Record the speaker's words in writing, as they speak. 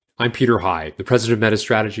I'm Peter High, the president of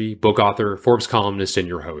MetaStrategy, book author, Forbes columnist, and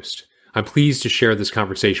your host. I'm pleased to share this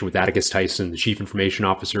conversation with Atticus Tyson, the Chief Information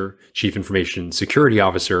Officer, Chief Information Security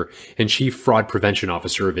Officer, and Chief Fraud Prevention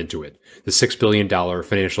Officer of Intuit, the $6 billion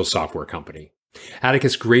financial software company.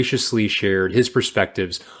 Atticus graciously shared his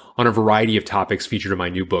perspectives on a variety of topics featured in my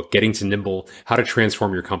new book, Getting to Nimble: How to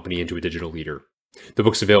Transform Your Company into a Digital Leader. The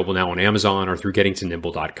book's available now on Amazon or through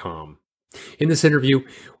gettingtonimble.com. In this interview,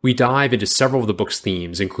 we dive into several of the book's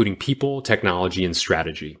themes, including people, technology, and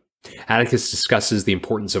strategy. Atticus discusses the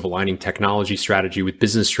importance of aligning technology strategy with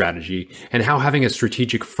business strategy and how having a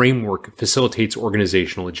strategic framework facilitates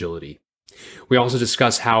organizational agility. We also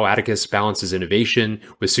discuss how Atticus balances innovation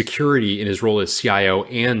with security in his role as CIO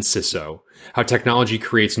and CISO, how technology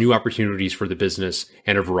creates new opportunities for the business,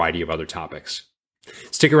 and a variety of other topics.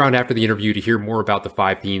 Stick around after the interview to hear more about the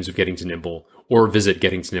 5 themes of Getting to Nimble, or visit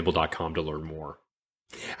gettingtonimble.com to learn more.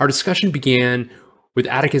 Our discussion began with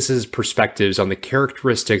Atticus's perspectives on the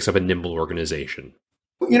characteristics of a nimble organization.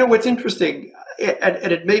 You know, what's interesting, and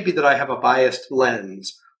it may be that I have a biased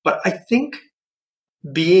lens, but I think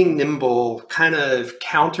being nimble kind of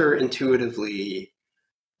counterintuitively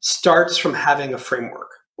starts from having a framework.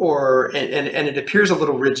 And it appears a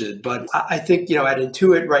little rigid, but I think, at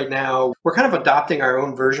Intuit right now, we're kind of adopting our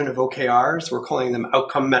own version of OKRs. We're calling them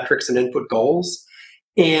outcome metrics and input goals.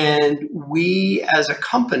 And we, as a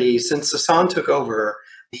company, since Sasan took over,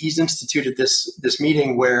 he's instituted this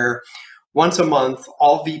meeting where once a month,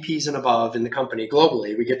 all VPs and above in the company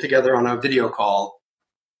globally, we get together on a video call.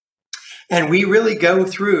 And we really go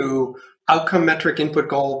through outcome metric input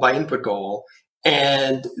goal by input goal.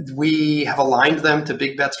 And we have aligned them to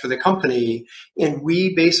big bets for the company. And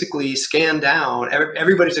we basically scan down.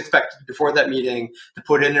 Everybody's expected before that meeting to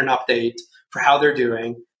put in an update for how they're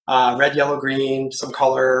doing. Red, yellow, green, some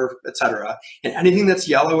color, etc. And anything that's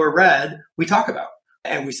yellow or red, we talk about.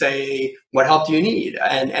 And we say, what help do you need?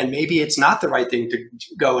 And maybe it's not the right thing to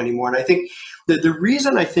go anymore. And I think the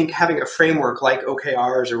reason I think having a framework like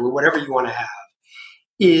OKRs or whatever you want to have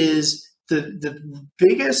is the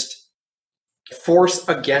biggest force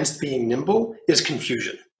against being nimble is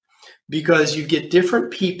confusion, because you get different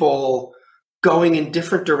people going in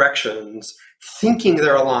different directions, thinking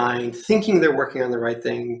they're aligned, thinking they're working on the right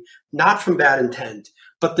thing, not from bad intent,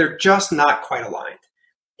 but they're just not quite aligned.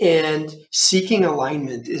 And seeking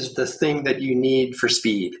alignment is the thing that you need for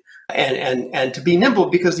speed and to be nimble,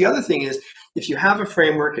 because the other thing is, if you have a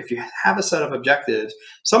framework, if you have a set of objectives,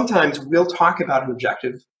 sometimes we'll talk about an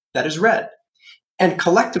objective that is red. And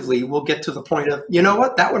collectively, we'll get to the point of, you know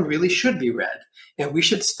what, that one really should be red. And we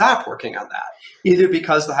should stop working on that, either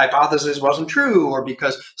because the hypothesis wasn't true or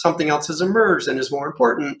because something else has emerged and is more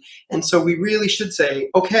important. And so we really should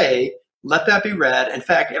say, okay, let that be red. In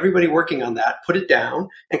fact, everybody working on that, put it down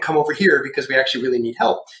and come over here, because we actually really need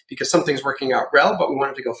help, because something's working out well, but we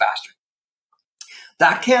want it to go faster.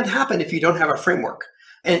 That can't happen if you don't have a framework.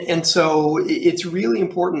 And so it's really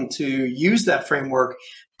important to use that framework,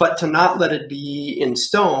 but to not let it be in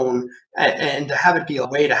stone, and to have it be a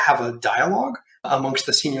way to have a dialogue amongst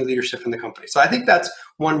the senior leadership in the company. So I think that's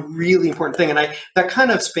one really important thing. And that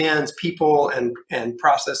kind of spans people and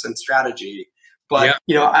process and strategy. But,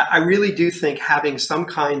 I really do think having some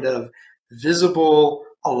kind of visible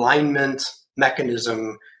alignment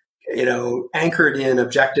mechanism, anchored in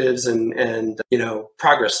objectives and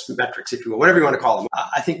progress metrics, if you will, whatever you want to call them.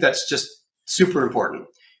 I think that's just super important.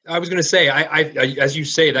 I was going to say, I as you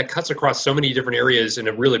say, that cuts across so many different areas in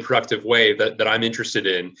a really productive way that I'm interested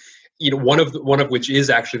in. One of which is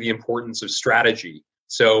actually the importance of strategy.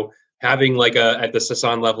 So having at the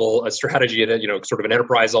Sasan level, a strategy at sort of an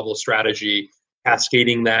enterprise level strategy,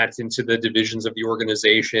 cascading that into the divisions of the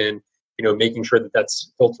organization, making sure that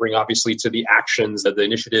that's filtering obviously to the actions, the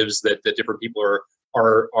initiatives that different people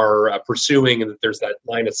are pursuing, and that there's that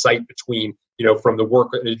line of sight between, from the work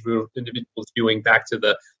that individuals doing back to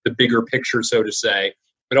the bigger picture, so to say.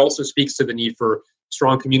 It also speaks to the need for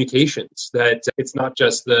strong communications, that it's not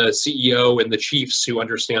just the CEO and the chiefs who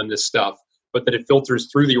understand this stuff, but that it filters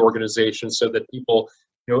through the organization so that people,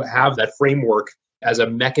 have that framework as a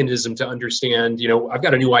mechanism to understand, I've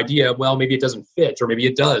got a new idea. Well, maybe it doesn't fit, or maybe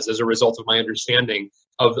it does as a result of my understanding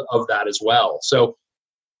of that as well. So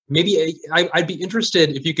maybe I'd be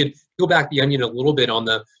interested if you could peel back the onion a little bit on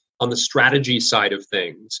the strategy side of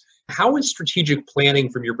things. How is strategic planning,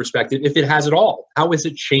 from your perspective, if it has at all, how has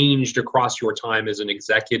it changed across your time as an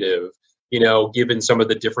executive, given some of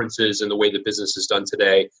the differences in the way the business is done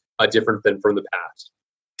today, different than from the past?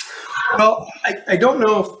 Well, I don't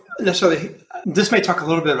know if necessarily, this may talk a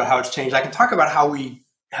little bit about how it's changed. I can talk about how we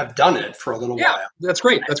have done it for a little while. That's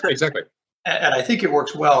great. That's great. Exactly. And I think it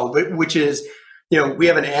works well, but which is we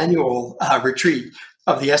have an annual retreat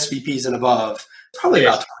of the SVPs and above, probably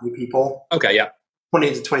about 20 people. Okay, yeah.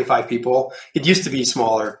 20 to 25 people. It used to be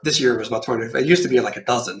smaller. This year it was about 20. It used to be like a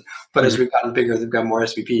dozen, but as we've gotten bigger, they've got more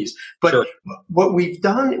SVPs. But what we've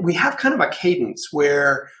done, we have kind of a cadence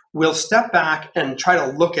where we'll step back and try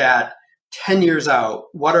to look at 10 years out,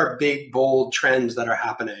 what are big, bold trends that are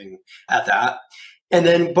happening at that? And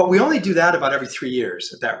then, but we only do that about every 3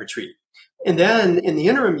 years at that retreat. And then in the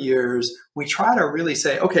interim years, we try to really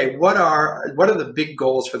say, okay, what are the big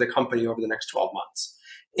goals for the company over the next 12 months?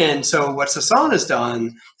 And so what Sasan has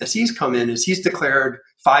done as he's come in is he's declared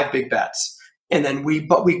 5 big bets. And then we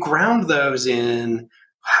ground those in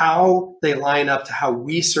how they line up to how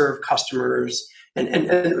we serve customers.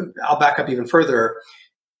 And I'll back up even further.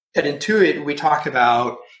 At Intuit, we talk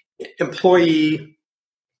about employee,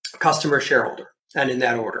 customer, shareholder, and in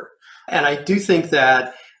that order. And I do think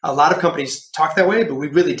that a lot of companies talk that way, but we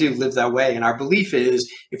really do live that way. And our belief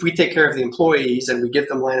is if we take care of the employees and we give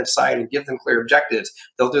them line of sight and give them clear objectives,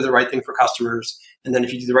 they'll do the right thing for customers. And then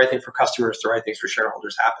if you do the right thing for customers, the right things for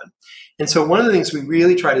shareholders happen. And so one of the things we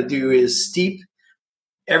really try to do is steep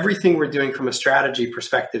everything we're doing from a strategy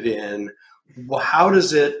perspective in, well, how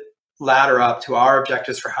does it ladder up to our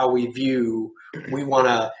objectives for how we want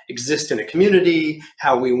to exist in a community,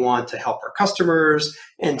 how we want to help our customers,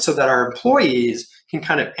 and so that our employees can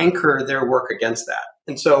kind of anchor their work against that.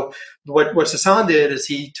 And so what Sasan did is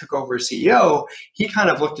he took over as CEO, he kind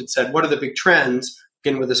of looked and said, what are the big trends,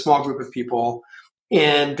 again, with a small group of people,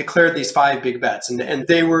 and declared these 5 big bets. And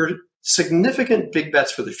they were significant big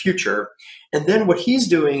bets for the future. And then what he's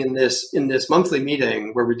doing in this monthly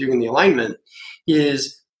meeting where we're doing the alignment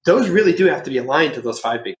is those really do have to be aligned to those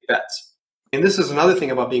 5 big bets. And this is another thing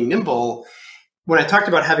about being nimble. When I talked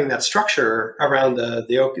about having that structure around the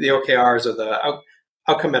OKRs or the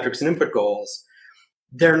outcome metrics and input goals,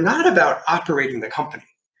 they're not about operating the company.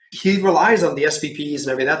 He relies on the SVPs and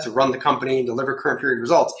everything that to run the company and deliver current period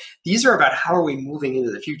results. These are about how are we moving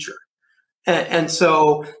into the future. And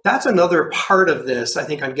so that's another part of this, I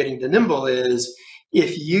think, on getting to nimble is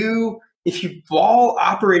if you ball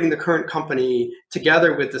operating the current company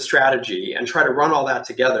together with the strategy and try to run all that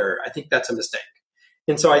together, I think that's a mistake.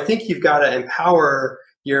 And so I think you've got to empower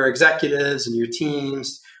your executives and your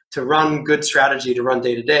teams to run good strategy, to run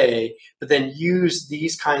day to day, but then use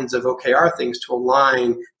these kinds of OKR things to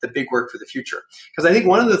align the big work for the future. Because I think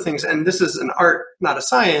one of the things, and this is an art, not a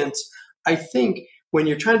science, I think when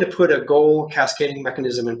you're trying to put a goal cascading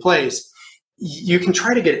mechanism in place, you can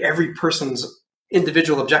try to get every person's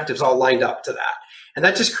individual objectives all lined up to that. And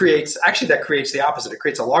that just creates the opposite. It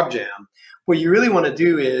creates a logjam. What you really want to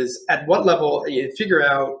do is at what level, you figure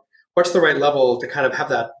out what's the right level to kind of have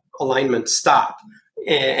that alignment stop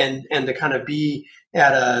and to kind of be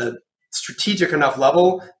at a strategic enough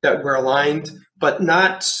level that we're aligned, but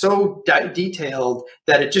not so detailed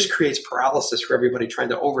that it just creates paralysis for everybody trying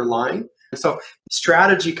to overline. And so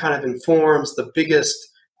strategy kind of informs the biggest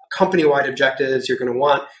company-wide objectives you're going to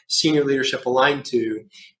want senior leadership aligned to.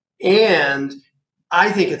 And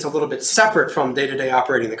I think it's a little bit separate from day-to-day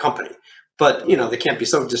operating the company. But, they can't be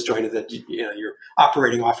so disjointed that you're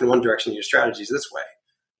operating off in one direction and your strategy is this way.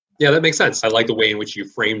 Yeah, that makes sense. I like the way in which you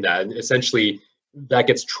framed that. And essentially, that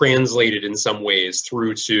gets translated in some ways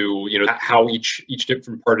through to, how each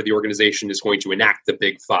different part of the organization is going to enact the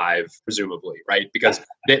big 5, presumably, right? Because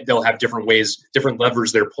they'll have different ways, different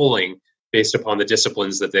levers they're pulling based upon the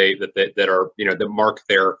disciplines that that mark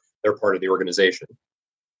their part of the organization.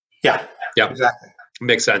 Yeah, exactly.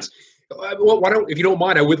 Makes sense. Well, why don't, if you don't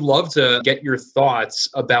mind, I would love to get your thoughts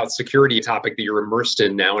about security, a topic that you're immersed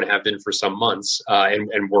in now and have been for some months,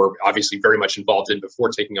 and were obviously very much involved in before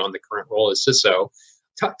taking on the current role as CISO.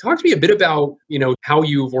 Talk to me a bit about, how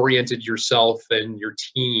you've oriented yourself and your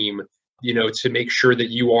team, to make sure that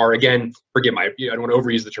you are, again, I don't want to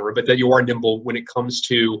overuse the term, but that you are nimble when it comes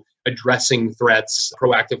to addressing threats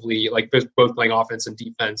proactively, like both playing offense and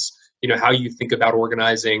defense, how you think about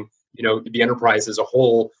organizing, the enterprise as a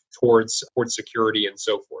whole towards security and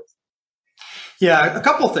so forth. Yeah, a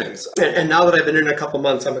couple things. And now that I've been in a couple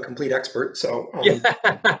months, I'm a complete expert. So,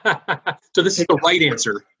 So this is the right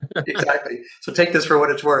answer. Exactly. So take this for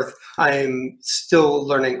what it's worth. I'm still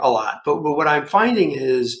learning a lot. But what I'm finding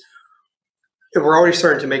is, we're already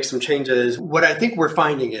starting to make some changes. What I think we're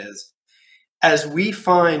finding is, as we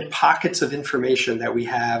find pockets of information that we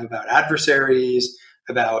have about adversaries,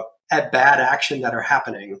 about bad action that are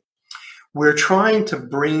happening, we're trying to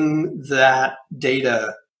bring that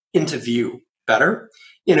data into view better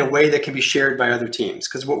in a way that can be shared by other teams.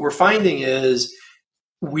 Because what we're finding is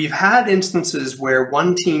we've had instances where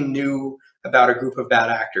one team knew about a group of bad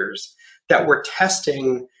actors that were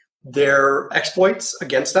testing their exploits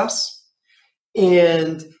against us.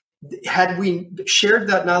 And had we shared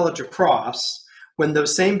that knowledge across, when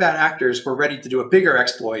those same bad actors were ready to do a bigger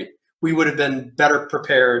exploit, we would have been better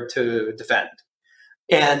prepared to defend.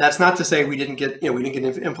 And that's not to say we didn't get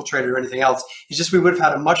infiltrated or anything else. It's just we would have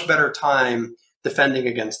had a much better time defending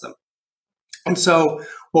against them. And so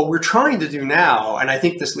what we're trying to do now, and I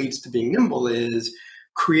think this leads to being nimble, is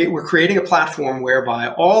we're creating a platform whereby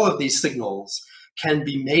all of these signals can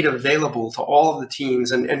be made available to all of the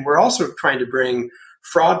teams. And we're also trying to bring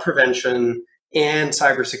fraud prevention and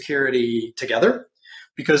cybersecurity together,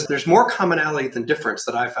 because there's more commonality than difference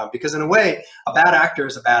that I've found. Because in a way, a bad actor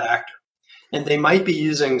is a bad actor. And they might be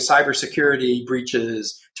using cybersecurity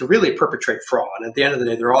breaches to really perpetrate fraud. And at the end of the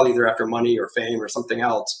day, they're all either after money or fame or something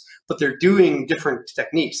else, but they're doing different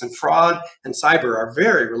techniques. And fraud and cyber are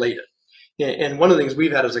very related. And one of the things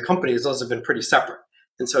we've had as a company is those have been pretty separate.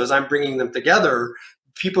 And so as I'm bringing them together,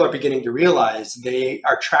 people are beginning to realize they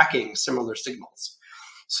are tracking similar signals.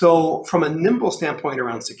 So from a nimble standpoint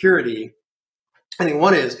around security, I think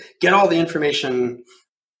one is get all the information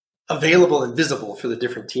available and visible for the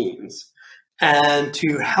different teams, and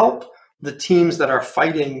to help the teams that are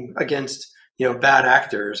fighting against bad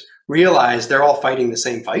actors realize they're all fighting the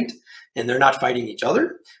same fight and they're not fighting each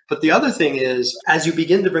other. But the other thing is, as you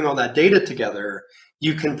begin to bring all that data together,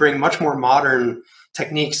 you can bring much more modern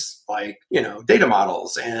techniques like data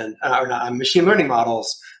models and machine learning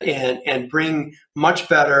models, and bring much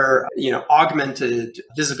better augmented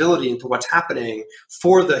visibility into what's happening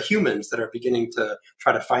for the humans that are beginning to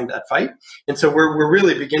try to find that fight. And so we're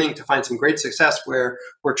really beginning to find some great success where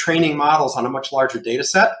we're training models on a much larger data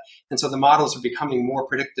set, and so the models are becoming more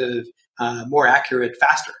predictive, more accurate,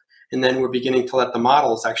 faster. And then we're beginning to let the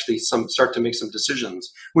models actually start to make some decisions,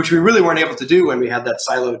 which we really weren't able to do when we had that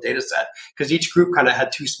siloed data set, because each group kind of had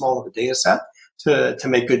too small of a data set to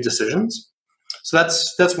make good decisions. So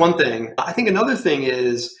that's one thing. I think another thing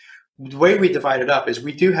is the way we divide it up is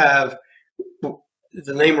we do have,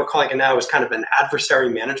 the name we're calling it now is kind of an adversary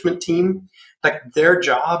management team. Like their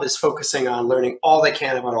job is focusing on learning all they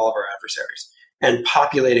can about all of our adversaries and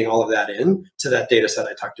populating all of that in to that data set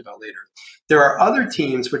I talked about later. There are other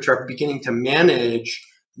teams which are beginning to manage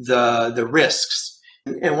the risks.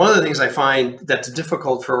 And one of the things I find that's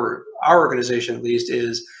difficult for our organization, at least,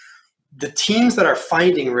 is the teams that are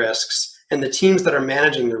finding risks and the teams that are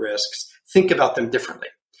managing the risks think about them differently.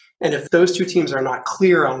 And if those two teams are not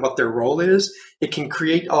clear on what their role is, it can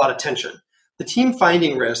create a lot of tension. The team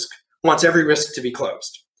finding risk wants every risk to be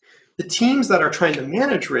closed. The teams that are trying to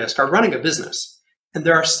manage risk are running a business. And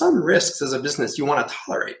there are some risks as a business you want to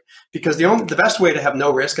tolerate, because the best way to have no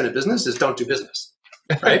risk in a business is don't do business,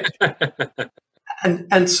 right?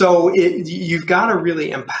 and so you've got to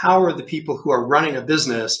really empower the people who are running a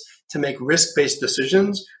business to make risk-based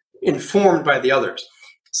decisions informed by the others.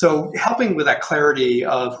 So helping with that clarity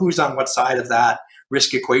of who's on what side of that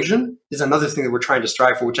risk equation is another thing that we're trying to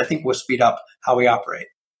strive for, which I think will speed up how we operate.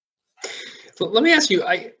 So let me ask you,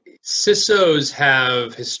 CISOs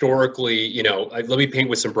have historically, let me paint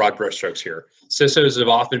with some broad brushstrokes here. CISOs have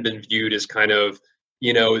often been viewed as kind of,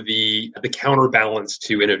 the counterbalance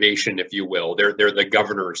to innovation, if you will. They're the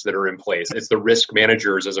governors that are in place. It's the risk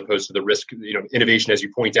managers as opposed to the risk, innovation, as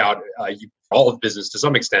you point out, all of business to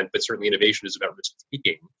some extent, but certainly innovation is about risk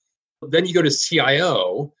taking. Then you go to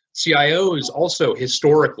CIO. CIOs also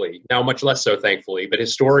historically, now much less so thankfully, but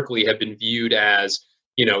historically have been viewed as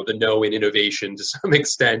the know in innovation to some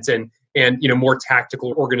extent, and more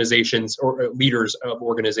tactical organizations or leaders of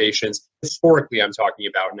organizations. Historically, I'm talking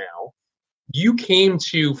about now. You came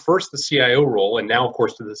to first the CIO role, and now, of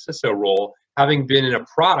course, to the CISO role, having been in a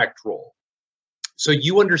product role. So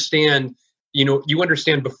you understand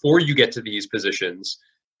before you get to these positions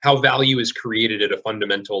how value is created at a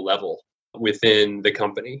fundamental level within the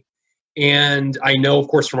company. And I know, of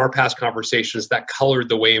course, from our past conversations that colored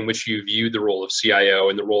the way in which you viewed the role of CIO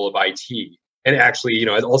and the role of IT. And actually,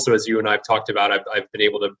 also as you and I have talked about, I've been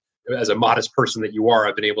able to, as a modest person that you are,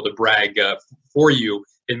 I've been able to brag for you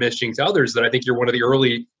in mentioning to others that I think you're one of the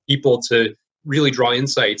early people to really draw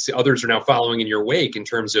insights. Others are now following in your wake in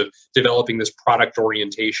terms of developing this product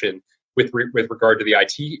orientation with regard to the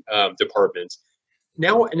IT department.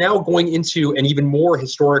 Now going into an even more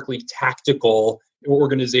historically tactical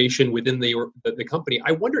organization within the company,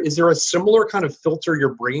 I wonder, is there a similar kind of filter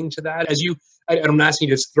you're bringing to that? I'm not asking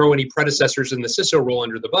you to throw any predecessors in the CISO role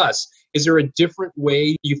under the bus. Is there a different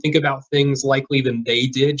way you think about things likely than they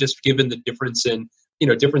did, just given the difference in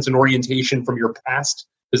orientation from your past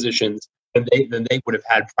positions than they would have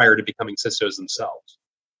had prior to becoming CISOs themselves?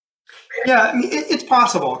 Yeah, I mean, it's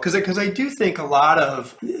possible because I do think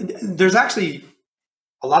there's actually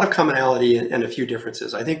a lot of commonality and a few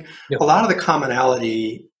differences. I think Yeah. a lot of the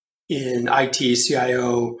commonality in IT,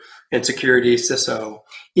 CIO, and security, CISO,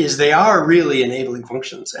 is they are really enabling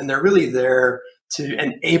functions, and they're really there to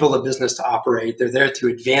enable a business to operate. They're there to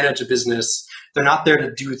advantage a business. They're not there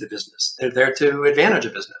to do the business. They're there to advantage a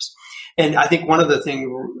business. And I think one of the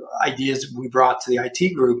ideas we brought to the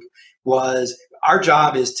IT group was our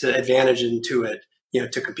job is to advantage Intuit,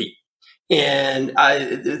 to compete. And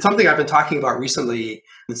it's something I've been talking about recently,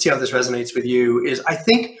 and see how this resonates with you, is I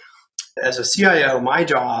think as a CIO, my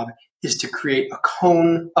job is to create a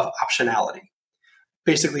cone of optionality,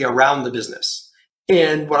 basically around the business.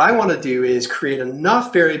 And what I want to do is create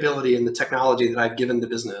enough variability in the technology that I've given the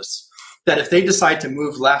business that if they decide to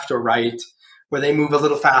move left or right, or they move a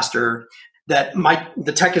little faster, that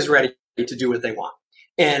the tech is ready to do what they want.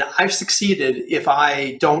 And I've succeeded if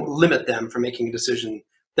I don't limit them from making a decision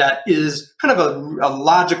that is kind of a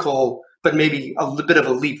logical, but maybe a bit of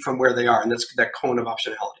a leap from where they are. And that's that cone of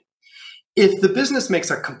optionality. If the business makes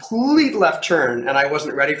a complete left turn and I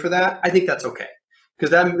wasn't ready for that, I think that's okay.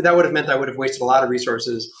 Because that would have meant I would have wasted a lot of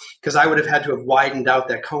resources, because I would have had to have widened out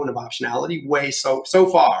that cone of optionality way so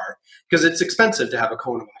far, because it's expensive to have a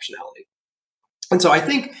cone of optionality. And so I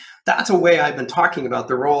think that's a way I've been talking about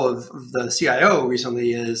the role of the CIO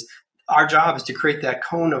recently is our job is to create that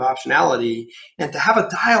cone of optionality and to have a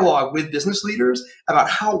dialogue with business leaders about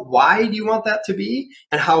how wide you want that to be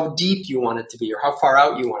and how deep you want it to be or how far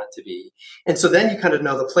out you want it to be. And so then you kind of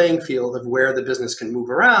know the playing field of where the business can move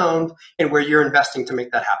around and where you're investing to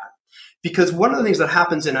make that happen. Because one of the things that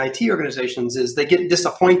happens in IT organizations is they get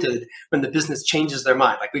disappointed when the business changes their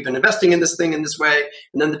mind. Like, we've been investing in this thing in this way,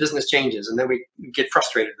 and then the business changes, and then we get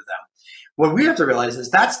frustrated with them. What we have to realize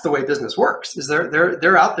is that's the way business works. Is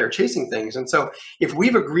they're out there chasing things, and so if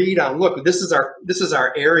we've agreed on, look, this is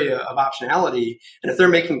our area of optionality, and if they're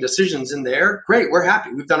making decisions in there, great, we're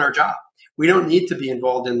happy, we've done our job. We don't need to be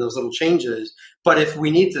involved in those little changes. But if we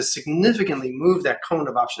need to significantly move that cone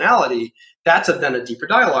of optionality, that's then a deeper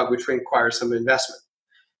dialogue, which requires some investment.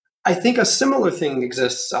 I think a similar thing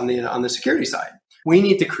exists on the security side. We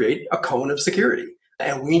need to create a cone of security.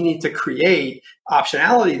 And we need to create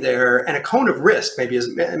optionality there, and a cone of risk maybe is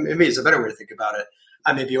a better way to think about it.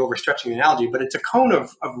 I may be overstretching the analogy, but it's a cone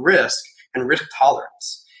of risk and risk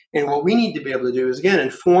tolerance. And what we need to be able to do is, again,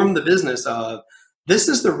 inform the business of, this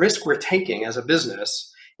is the risk we're taking as a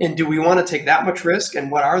business, and do we want to take that much risk,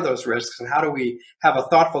 and what are those risks, and how do we have a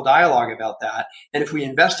thoughtful dialogue about that? And if we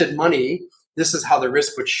invested money, this is how the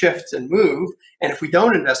risk would shift and move. And if we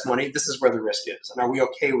don't invest money, this is where the risk is. And are we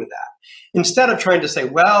okay with that? Instead of trying to say,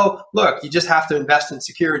 well, look, you just have to invest in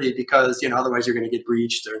security because, otherwise you're going to get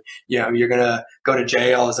breached, or, you're going to go to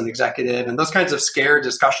jail as an executive. And those kinds of scare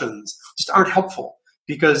discussions just aren't helpful,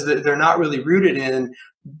 because they're not really rooted in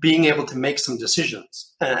being able to make some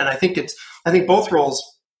decisions. And I think both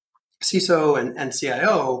roles, CISO and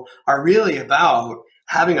CIO, are really about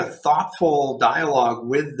having a thoughtful dialogue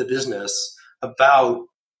with the business about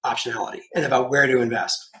optionality and about where to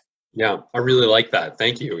invest. Yeah, I really like that.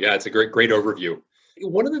 Thank you. Yeah, it's a great overview.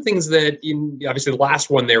 One of the things that, obviously the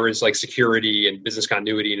last one there is like security and business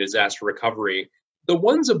continuity and disaster recovery. The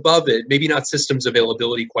ones above it, maybe not systems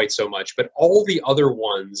availability quite so much, but all the other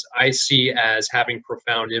ones I see as having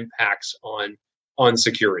profound impacts on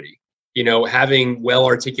security. Having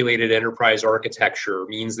well-articulated enterprise architecture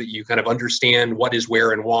means that you kind of understand what is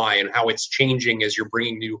where and why, and how it's changing as you're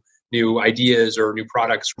bringing new ideas or new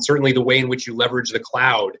products. Certainly the way in which you leverage the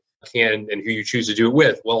cloud and who you choose to do it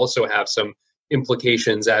with will also have some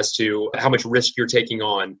implications as to how much risk you're taking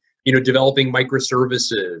on. Developing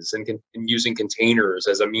microservices and using containers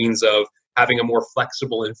as a means of having a more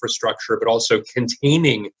flexible infrastructure, but also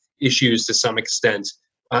containing issues to some extent.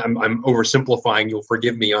 I'm oversimplifying, you'll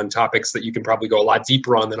forgive me, on topics that you can probably go a lot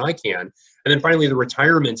deeper on than I can. And then finally, the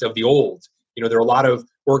retirement of the old. There are a lot of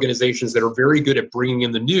organizations that are very good at bringing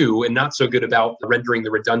in the new and not so good about rendering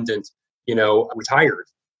the redundant, retired.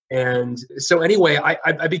 And so anyway,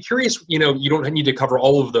 I'd be curious, you don't need to cover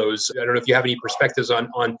all of those. I don't know if you have any perspectives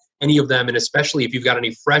on any of them, and especially if you've got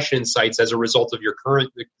any fresh insights as a result of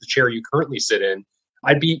the chair you currently sit in.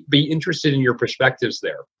 I'd be interested in your perspectives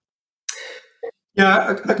there.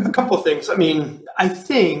 Yeah, a couple of things. I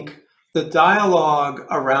think the dialogue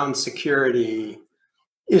around security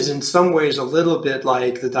is in some ways a little bit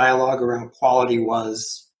like the dialogue around quality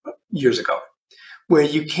was years ago, where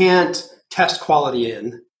you can't test quality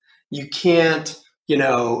in. You can't,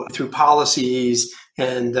 through policies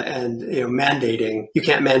and mandating, you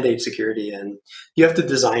can't mandate security in. You have to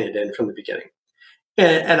design it in from the beginning.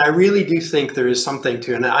 And I really do think there is something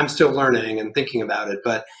to, and I'm still learning and thinking about it,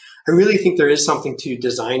 but I really think there is something to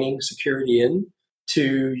designing security in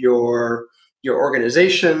to your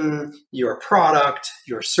organization, your product,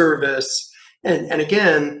 your service. And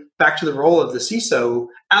again, back to the role of the CISO,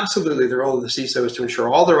 absolutely the role of the CISO is to ensure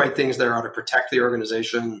all the right things there are to protect the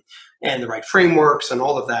organization and the right frameworks and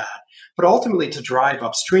all of that. But ultimately to drive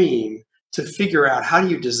upstream, to figure out how do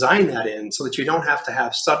you design that in so that you don't have to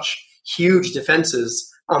have such huge defenses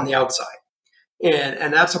on the outside.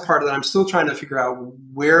 And that's a part that I'm still trying to figure out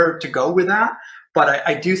where to go with that. But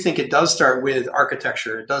I do think it does start with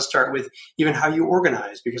architecture. It does start with even how you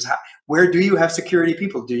organize, because where do you have security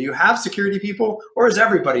people? Do you have security people, or is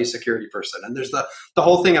everybody a security person? And there's the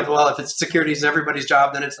whole thing of, well, if it's security is everybody's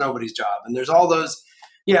job, then it's nobody's job. And there's all those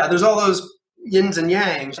yins and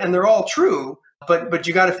yangs, and they're all true. But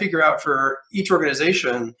you got to figure out for each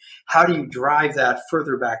organization, how do you drive that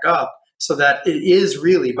further back up so that it is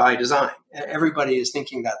really by design? Everybody is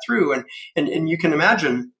thinking that through. And you can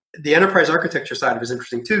imagine the enterprise architecture side of it is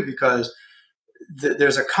interesting too, because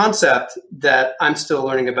there's a concept that I'm still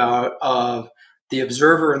learning about of the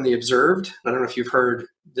observer and the observed. I don't know if you've heard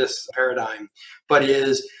this paradigm, but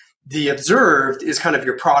is the observed is kind of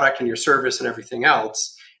your product and your service and everything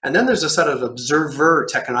else. And then there's a set of observer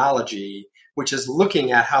technology, which is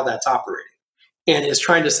looking at how that's operating and is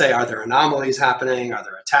trying to say, are there anomalies happening? Are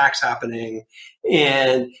there attacks happening?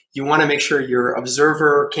 And you want to make sure your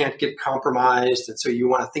observer can't get compromised. And so you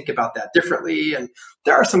want to think about that differently. And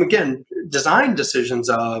there are some, again, design decisions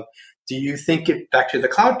of, do you think back to the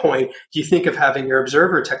cloud point, do you think of having your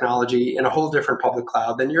observer technology in a whole different public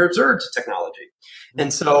cloud than your observed technology?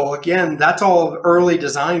 And so again, that's all early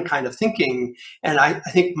design kind of thinking. And I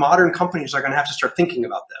think modern companies are going to have to start thinking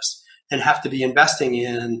about this and have to be investing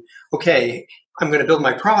in, okay, I'm going to build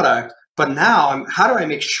my product, but now how do I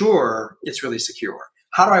make sure it's really secure?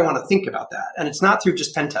 How do I want to think about that? And it's not through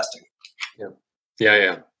just pen testing.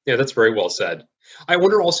 Yeah, that's very well said. I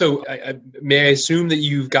wonder also, may I assume that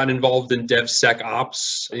you've gotten involved in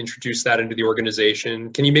DevSecOps, introduced that into the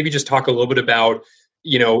organization? Can you maybe just talk a little bit about,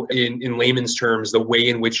 in layman's terms, the way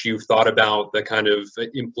in which you've thought about the kind of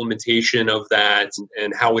implementation of that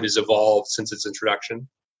and how it has evolved since its introduction?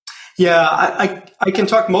 Yeah, I can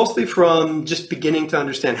talk mostly from just beginning to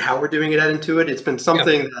understand how we're doing it at Intuit. It's been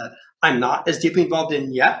something that I'm not as deeply involved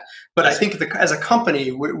in yet, but I think as a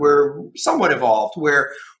company, we're somewhat evolved,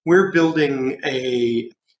 where we're building a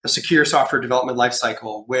secure software development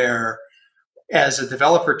lifecycle where, as a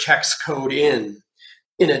developer checks code in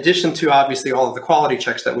addition to obviously all of the quality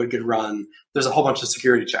checks that would get run, there's a whole bunch of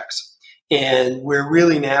security checks. And we're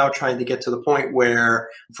really now trying to get to the point where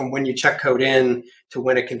from when you check code in to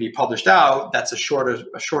when it can be published out, that's a shorter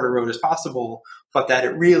road as possible, but that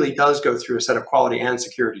it really does go through a set of quality and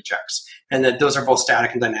security checks. And that those are both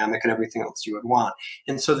static and dynamic and everything else you would want.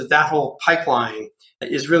 And so that whole pipeline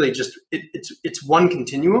is really just, it's one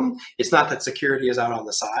continuum. It's not that security is out on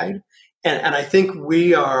the side. And I think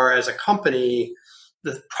we are, as a company,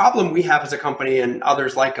 the problem we have as a company and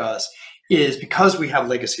others like us is because we have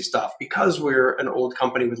legacy stuff, because we're an old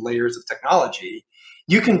company with layers of technology,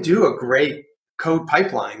 you can do a great code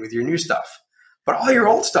pipeline with your new stuff, but all your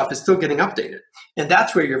old stuff is still getting updated. And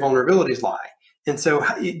that's where your vulnerabilities lie. And so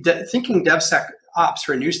thinking DevSecOps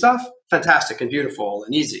for new stuff, fantastic and beautiful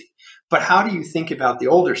and easy. But how do you think about the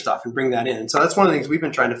older stuff and bring that in? So that's one of the things we've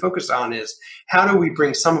been trying to focus on is how do we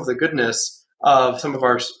bring some of the goodness of some of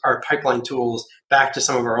our pipeline tools back to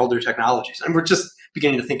some of our older technologies? And we're just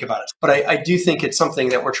beginning to think about it. But I do think it's something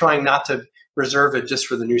that we're trying not to reserve it just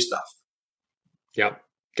for the new stuff. Yeah,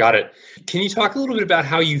 got it. Can you talk a little bit about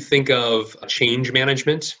how you think of change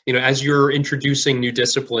management? As you're introducing new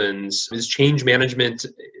disciplines, is change management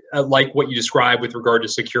like what you described with regard to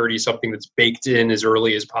security, something that's baked in as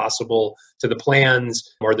early as possible to the plans?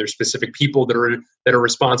 Are there specific people that are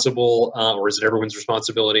responsible, or is it everyone's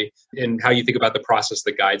responsibility? And how you think about the process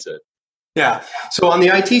that guides it? Yeah. So on the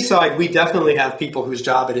IT side, we definitely have people whose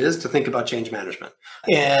job it is to think about change management.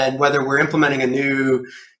 And whether we're implementing a new,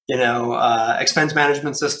 expense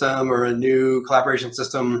management system or a new collaboration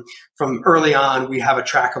system, from early on, we have a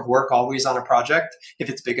track of work always on a project, if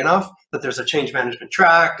it's big enough, that there's a change management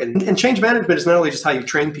track. And change management is not only just how you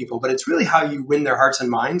train people, but it's really how you win their hearts and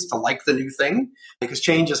minds to like the new thing, because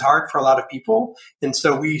change is hard for a lot of people. And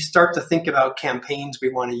so we start to think about campaigns we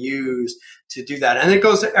want to use to do that. And it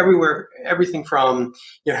goes everywhere, everything from,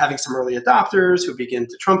 having some early adopters who begin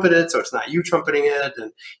to trumpet it, so it's not you trumpeting it.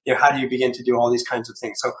 And, how do you begin to do all these kinds of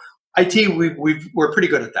things? So IT, we're pretty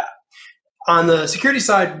good at that. On the security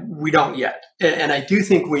side, we don't yet. And I do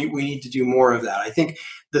think we need to do more of that. I think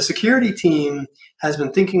the security team has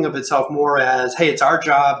been thinking of itself more as, hey, it's our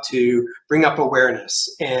job to bring up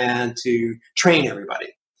awareness and to train everybody.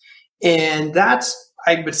 And that's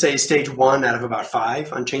I would say stage 1 out of about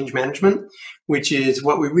 5 on change management, which is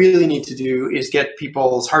what we really need to do is get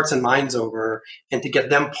people's hearts and minds over and to get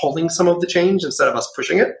them pulling some of the change instead of us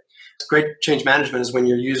pushing it. Great change management is when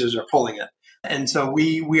your users are pulling it. And so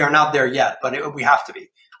we are not there yet, but we have to be.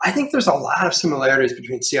 I think there's a lot of similarities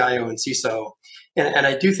between CIO and CISO. And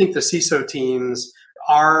I do think the CISO teams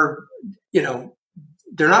are,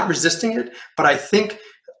 they're not resisting it, but I think,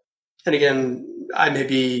 and again, I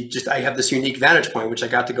have this unique vantage point, which I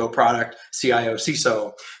got to go product, CIO,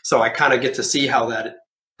 CISO. So I kind of get to see how that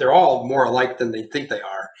they're all more alike than they think they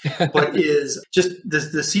are. But is just the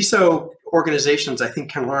CISO organizations, I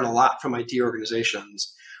think, can learn a lot from IT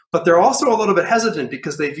organizations. But they're also a little bit hesitant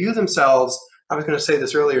because they view themselves, I was going to say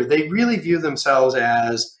this earlier, they really view themselves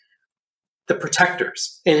as the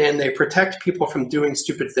protectors, and they protect people from doing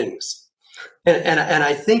stupid things. And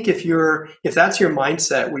I think if that's your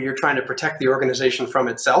mindset where you're trying to protect the organization from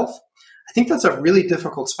itself, I think that's a really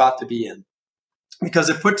difficult spot to be in, because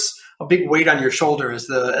it puts a big weight on your shoulder as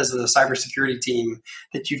the cybersecurity team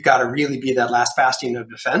that you've got to really be that last bastion of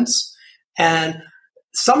defense. And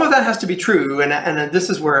some of that has to be true. And this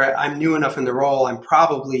is where I'm new enough in the role. I'm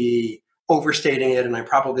probably overstating it, and I'm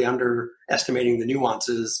probably underestimating the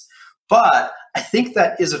nuances. But I think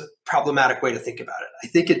that is a problematic way to think about it. I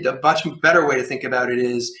think a much better way to think about it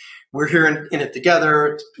is we're here in it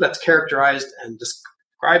together. Let's characterize and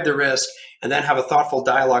describe the risk, and then have a thoughtful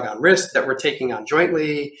dialogue on risk that we're taking on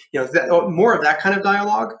jointly. More of that kind of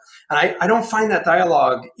dialogue. And I don't find that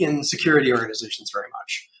dialogue in security organizations very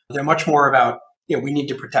much. They're much more about, we need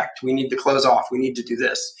to protect, we need to close off, we need to do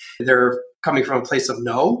this. They're coming from a place of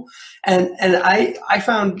no. And I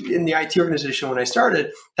found in the IT organization when I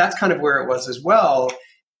started, that's kind of where it was as well.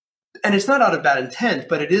 And it's not out of bad intent,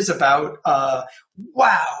 but it is about,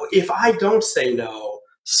 wow, if I don't say no,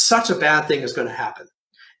 such a bad thing is going to happen.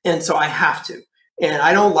 And so I have to. And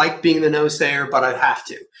I don't like being the no sayer, but I have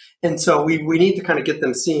to. And so we need to kind of get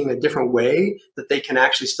them seeing a different way that they can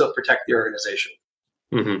actually still protect the organization.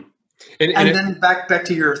 Mm-hmm. And then back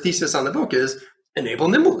to your thesis on the book is enable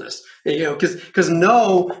nimbleness. Because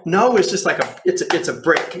no is just like it's a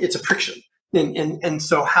break, it's a friction. And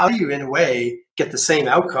so how do you, in a way, get the same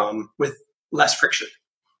outcome with less friction?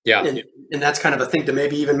 Yeah. And that's kind of a thing to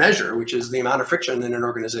maybe even measure, which is the amount of friction in an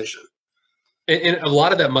organization. And a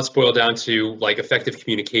lot of that must boil down to like effective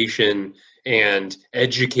communication and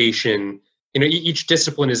education. Each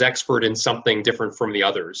discipline is expert in something different from the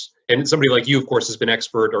others. And somebody like you, of course, has been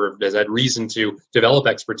expert or has had reason to develop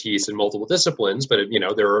expertise in multiple disciplines. But,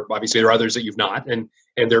 there are others that you've not. And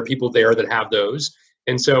there are people there that have those.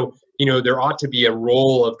 And so, there ought to be a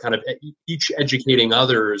role of kind of each educating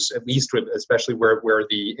others, at least especially where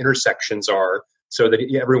the intersections are, so that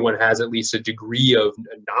everyone has at least a degree of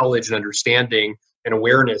knowledge and understanding and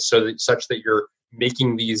awareness, such that you're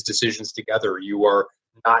making these decisions together. You are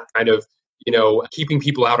not kind of, keeping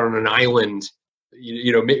people out on an island,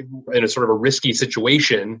 in a sort of a risky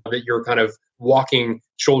situation, that you're kind of walking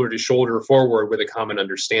shoulder to shoulder forward with a common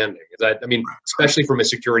understanding. Especially from a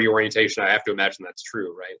security orientation, I have to imagine that's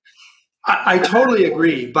true, right? I totally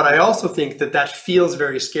agree, but I also think that feels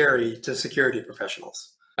very scary to security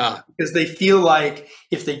professionals. Because they feel like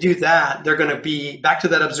if they do that, they're going to be back to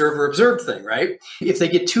that observer-observed thing, right? If they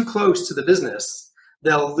get too close to the business,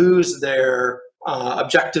 they'll lose their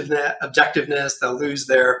objectiveness, they'll lose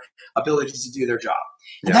their ability to do their job.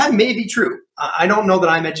 And that may be true. I don't know that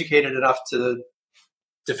I'm educated enough to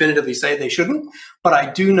definitively say they shouldn't, but I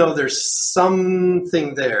do know there's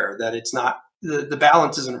something there that it's not, the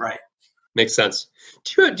balance isn't right. Makes sense.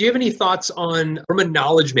 Do you have any thoughts on, from a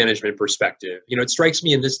knowledge management perspective? It strikes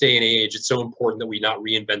me in this day and age, it's so important that we not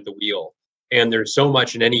reinvent the wheel. And there's so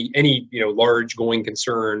much in any large going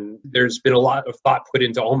concern. There's been a lot of thought put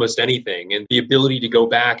into almost anything, and the ability to go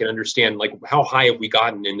back and understand, like, how high have we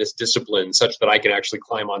gotten in this discipline, such that I can actually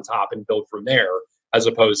climb on top and build from there, as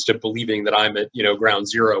opposed to believing that I'm at ground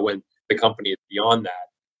zero when the company is beyond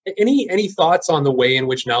that. Any thoughts on the way in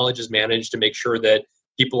which knowledge is managed to make sure that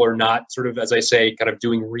people are not sort of, as I say, kind of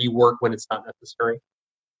doing rework when it's not necessary?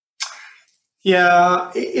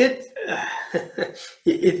 Yeah, it's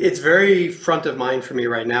very front of mind for me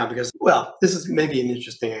right now because, well, this is maybe an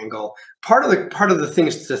interesting angle. Part of the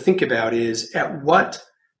things to think about is at what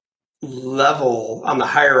level on the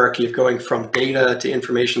hierarchy of going from data to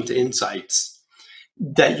information to insights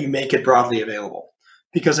that you make it broadly available.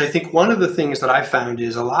 Because I think one of the things that I found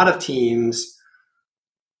is a lot of teams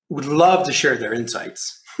would love to share their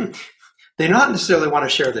insights. They not necessarily want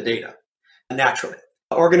to share the data naturally.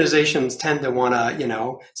 Organizations tend to want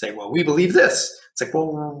to, say, well, we believe this. It's like,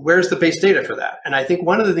 well, where's the base data for that? And I think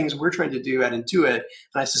one of the things we're trying to do at Intuit, and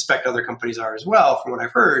I suspect other companies are as well, from what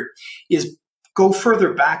I've heard, is go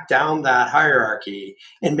further back down that hierarchy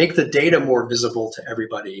and make the data more visible to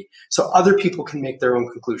everybody so other people can make their own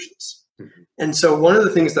conclusions. Mm-hmm. And so one of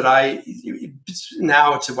the things that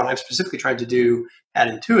now it's what I'm specifically trying to do at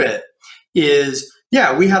Intuit is,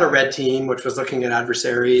 we had a red team, which was looking at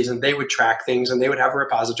adversaries, and they would track things and they would have a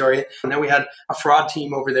repository. And then we had a fraud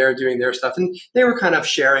team over there doing their stuff, and they were kind of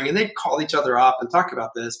sharing, and they'd call each other up and talk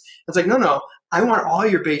about this. It's like, no, I want all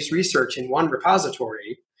your base research in one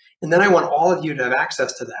repository. And then I want all of you to have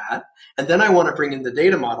access to that. And then I want to bring in the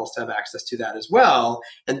data models to have access to that as well.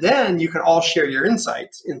 And then you can all share your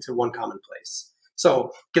insights into one common place.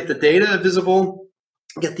 So get the data visible,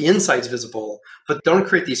 get the insights visible, but don't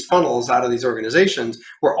create these funnels out of these organizations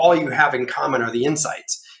where all you have in common are the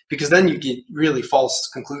insights, because then you get really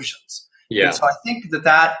false conclusions. Yeah. And so I think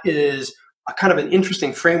that is a kind of an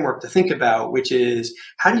interesting framework to think about, which is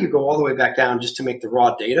how do you go all the way back down just to make the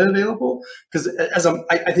raw data available? Because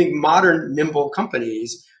I think modern nimble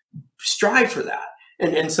companies strive for that.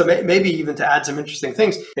 And so maybe even to add some interesting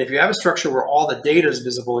things, if you have a structure where all the data is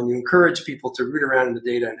visible and you encourage people to root around in the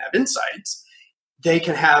data and have insights, they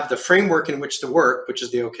can have the framework in which to work, which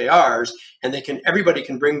is the OKRs, and everybody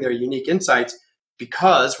can bring their unique insights,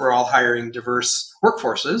 because we're all hiring diverse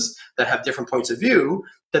workforces that have different points of view,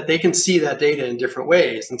 that they can see that data in different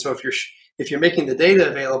ways. And so if you're making the data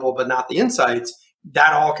available but not the insights,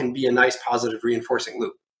 that all can be a nice positive reinforcing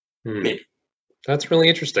loop. Maybe. That's really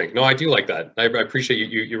interesting. No, I do like that. I appreciate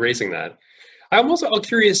you raising that. I'm also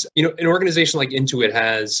curious, an organization like Intuit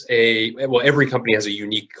has every company has a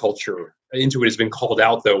unique culture. Intuit has been called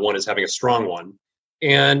out, though, one as having a strong one.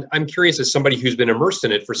 And I'm curious, as somebody who's been immersed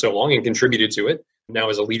in it for so long and contributed to it, now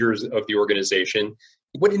as a leader of the organization,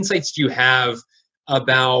 what insights do you have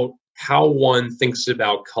about how one thinks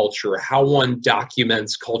about culture, how one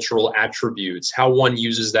documents cultural attributes, how one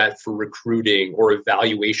uses that for recruiting or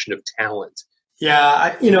evaluation of talent? Yeah,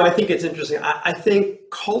 I think it's interesting. I think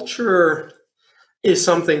culture is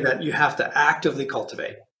something that you have to actively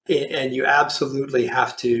cultivate, and you absolutely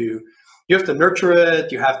have to nurture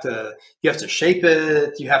it. You have to shape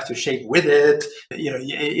it. You have to shape with it.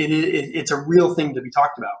 It's a real thing to be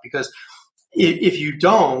talked about, because if you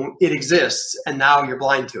don't, it exists, and now you're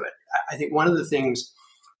blind to it. I think one of the things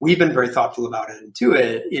we've been very thoughtful about at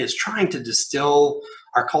Intuit is trying to distill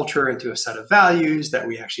our culture into a set of values that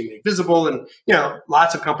we actually make visible. And,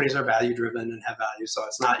 lots of companies are value driven and have values, so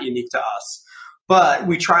it's not unique to us. But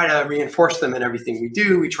we try to reinforce them in everything we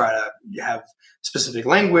do. We try to have specific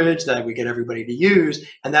language that we get everybody to use,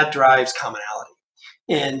 and that drives commonality.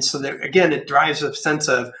 And so that, again, it drives a sense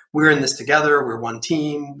of we're in this together, we're one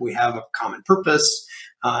team, we have a common purpose.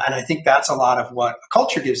 And I think that's a lot of what a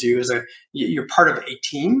culture gives you, is you're part of a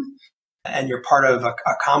team and you're part of a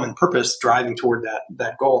common purpose driving toward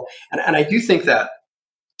that goal. And I do think that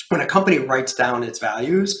when a company writes down its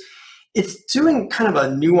values, it's doing kind of a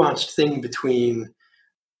nuanced thing between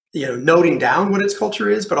noting down what its culture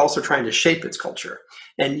is, but also trying to shape its culture.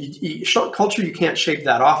 And culture, you can't shape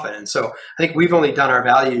that often. And so I think we've only done our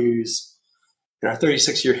values in our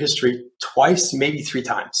 36-year history twice, maybe 3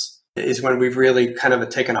 times, is when we've really kind of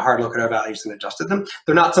taken a hard look at our values and adjusted them.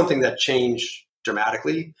 They're not something that change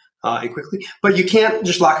dramatically and quickly, but you can't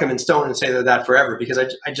just lock them in stone and say they're that forever, because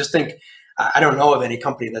I just think, I don't know of any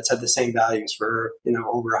company that's had the same values for,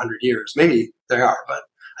 over 100 years. Maybe they are, but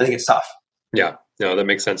I think it's tough. Yeah. No, that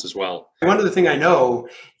makes sense as well. One other thing I know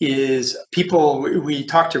is we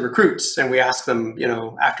talk to recruits and we ask them,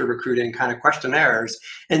 after recruiting kind of questionnaires,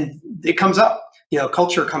 and it comes up,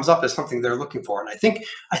 culture comes up as something they're looking for. And I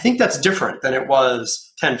think that's different than it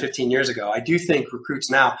was 10, 15 years ago. I do think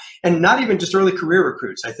recruits now, and not even just early career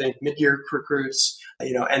recruits, I think mid-year recruits,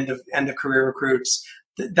 end of career recruits,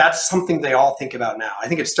 that's something they all think about now. I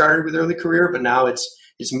think it started with early career, but now it's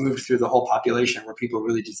moved through the whole population where people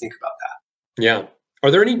really do think about that. Yeah. Are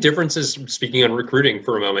there any differences, speaking on recruiting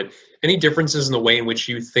for a moment, any differences in the way in which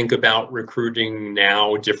you think about recruiting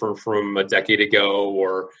now different from a decade ago?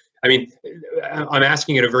 Or, I'm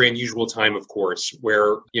asking at a very unusual time, of course,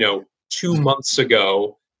 where, 2 months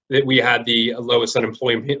ago that we had the lowest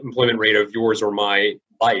employment rate of yours or my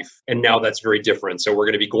life. And now that's very different. So we're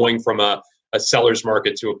going to be going from a seller's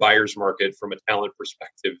market to a buyer's market from a talent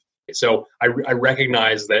perspective. So I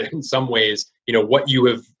recognize that in some ways, what you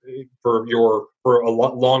have for a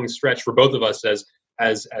long stretch for both of us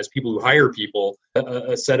as people who hire people,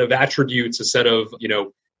 a set of attributes, a set of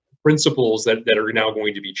principles that are now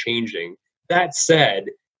going to be changing. That said,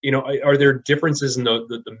 are there differences in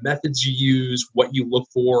the methods you use, what you look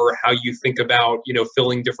for, how you think about,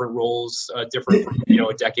 filling different roles, different from,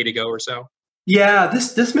 a decade ago or so? Yeah,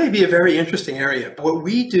 this may be a very interesting area. What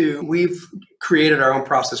we do, we've created our own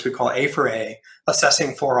process we call A for A,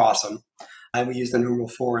 assessing for awesome. And we use the numeral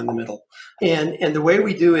 4 in the middle. And the way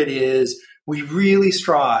we do it is we really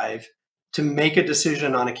strive to make a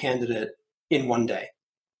decision on a candidate in one day.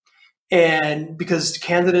 And because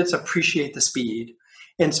candidates appreciate the speed.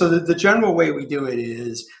 And so the general way we do it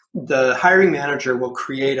is the hiring manager will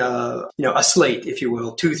create a slate, if you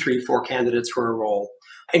will, 2, 3, 4 candidates for a role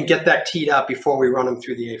and get that teed up before we run them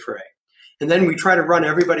through the A for A. And then we try to run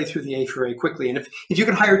everybody through the A for A quickly. And if you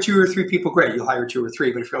can hire 2 or 3 people, great, you'll hire 2 or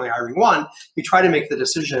 3. But if you're only hiring 1, we try to make the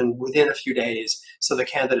decision within a few days so the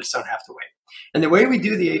candidates don't have to wait. And the way we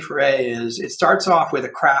do the A for A is it starts off with a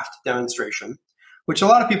craft demonstration, which a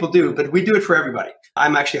lot of people do, but we do it for everybody.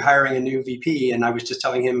 I'm actually hiring a new VP, and I was just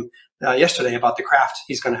telling him yesterday about the craft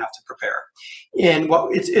he's going to have to prepare. And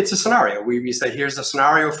it's a scenario. We say, here's a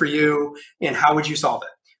scenario for you, and how would you solve it?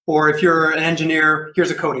 Or if you're an engineer, here's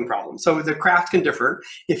a coding problem. So the craft can differ.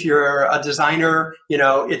 If you're a designer,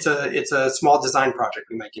 it's a small design project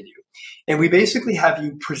we might give you. And we basically have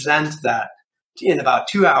you present that in about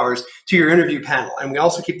 2 hours to your interview panel. And we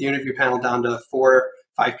also keep the interview panel down to 4,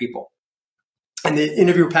 5 people. And the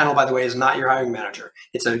interview panel, by the way, is not your hiring manager.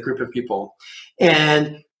 It's a group of people.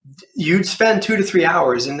 And you'd spend 2 to 3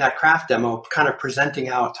 hours in that craft demo kind of presenting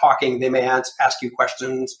out, talking. They may ask you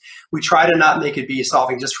questions. We try to not make it be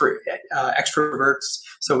solving just for extroverts.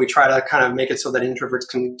 So we try to kind of make it so that introverts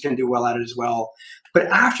can do well at it as well. But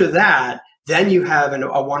after that, then you have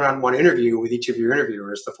a one-on-one interview with each of your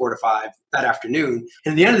interviewers, the 4 to 5 that afternoon.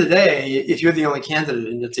 And at the end of the day, if you're the only candidate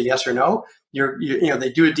and it's a yes or no,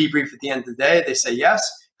 they do a debrief at the end of the day. They say yes,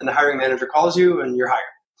 and the hiring manager calls you, and you're hired.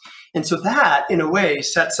 And so that, in a way,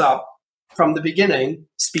 sets up from the beginning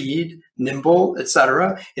speed, nimble, et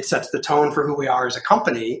cetera. It sets the tone for who we are as a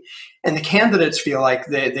company. And the candidates feel like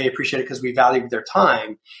they appreciate it because we value their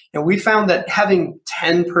time. And we found that having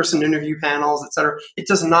 10-person interview panels, et cetera, it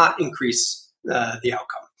does not increase the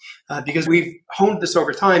outcome. Because we've honed this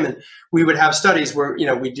over time, and we would have studies where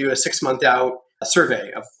we do a 6-month out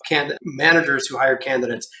survey of managers who hired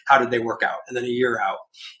candidates. How did they work out? And then a year out.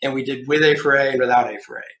 And we did with A for A and without A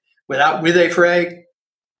for A. With A for A,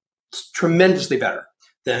 it's tremendously better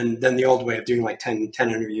than the old way of doing like 10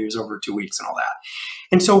 interviews over 2 weeks and all that.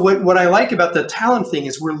 And so what I like about the talent thing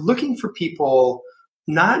is we're looking for people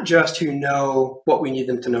not just who know what we need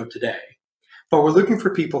them to know today, but we're looking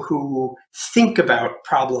for people who think about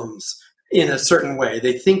problems in a certain way.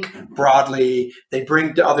 They think broadly, they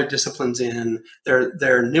bring other disciplines in,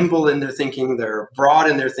 they're nimble in their thinking, they're broad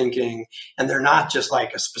in their thinking, and they're not just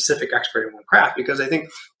like a specific expert in one craft. Because I think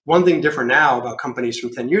one thing different now about companies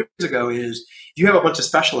from 10 years ago is if you have a bunch of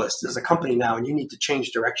specialists as a company now and you need to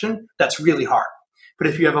change direction, that's really hard. But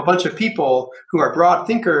if you have a bunch of people who are broad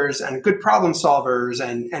thinkers and good problem solvers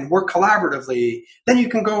and work collaboratively, then you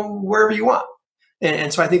can go wherever you want.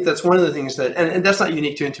 And so I think that's one of the things that, and that's not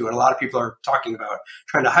unique to Intuit. A lot of people are talking about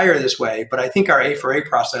trying to hire this way, but I think our A for A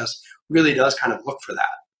process really does kind of look for that.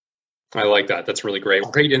 I like that. That's really great.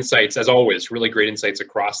 Great insights, as always, really great insights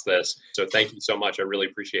across this. So thank you so much. I really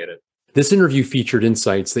appreciate it. This interview featured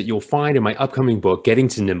insights that you'll find in my upcoming book, Getting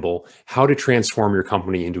to Nimble: How to Transform Your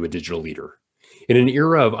Company into a Digital Leader. In an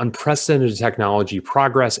era of unprecedented technology,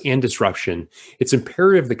 progress, and disruption, it's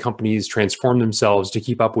imperative that companies transform themselves to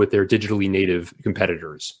keep up with their digitally native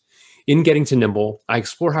competitors. In Getting to Nimble, I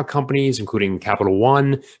explore how companies, including Capital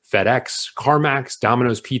One, FedEx, CarMax,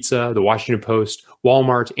 Domino's Pizza, The Washington Post,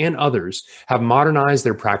 Walmart, and others, have modernized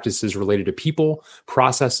their practices related to people,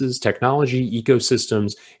 processes, technology,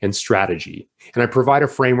 ecosystems, and strategy. And I provide a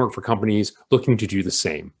framework for companies looking to do the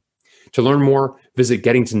same. To learn more, visit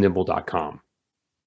gettingtonimble.com.